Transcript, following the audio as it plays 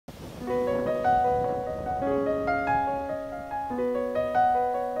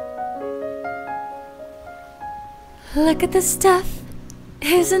Look at the stuff,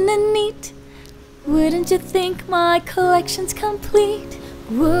 isn't it neat? Wouldn't you think my collection's complete?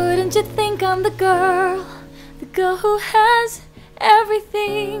 Wouldn't you think I'm the girl who has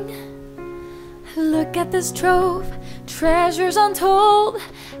everything? Look at this trove, treasures untold.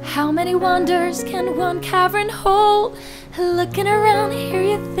 How many wonders can one cavern hold? Looking around here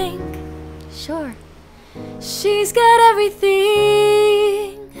you think, sure, she's got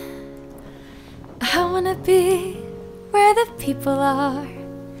everything. I wanna be where the people are.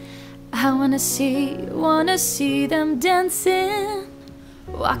 I wanna see them dancing,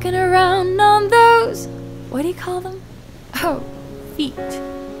 walking around on those, what do you call them? Oh, feet.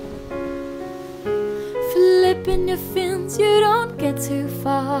 Flipping your fins, you don't get too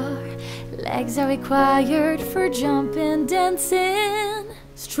far. Legs are required for jumping, dancing,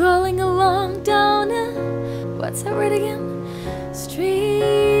 strolling along down a, what's that word again?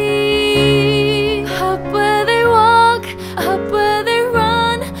 Street. Up where they walk, up where they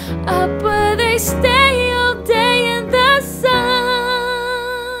run, up where they stay all day in the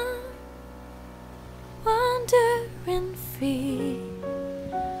sun, wandering free.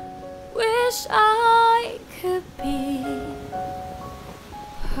 Wish I could be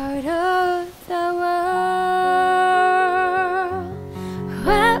part of the world.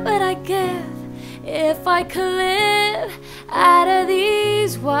 What would I give if I could live out of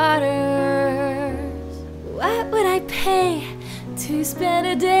these waters? What would I pay to spend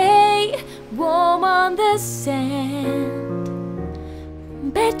a day warm on the sand?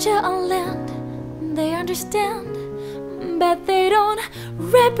 Betcha on land they understand, but they don't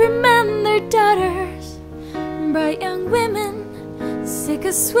reprimand their daughters. Bright young women, sick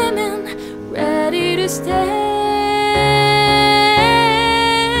of swimming, ready to stand,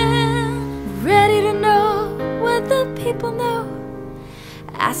 ready to know what the people know.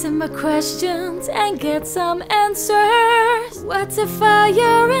 Ask them questions and get some answers. What's a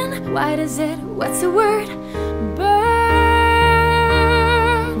fire and why does it, what's the word? Burn.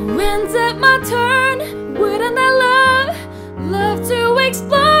 When's it my turn? Wouldn't I love to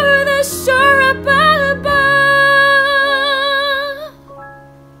explore the shore above?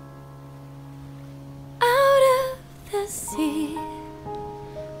 Out of the sea,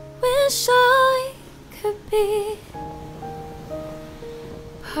 wish I could be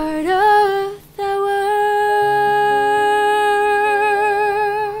part of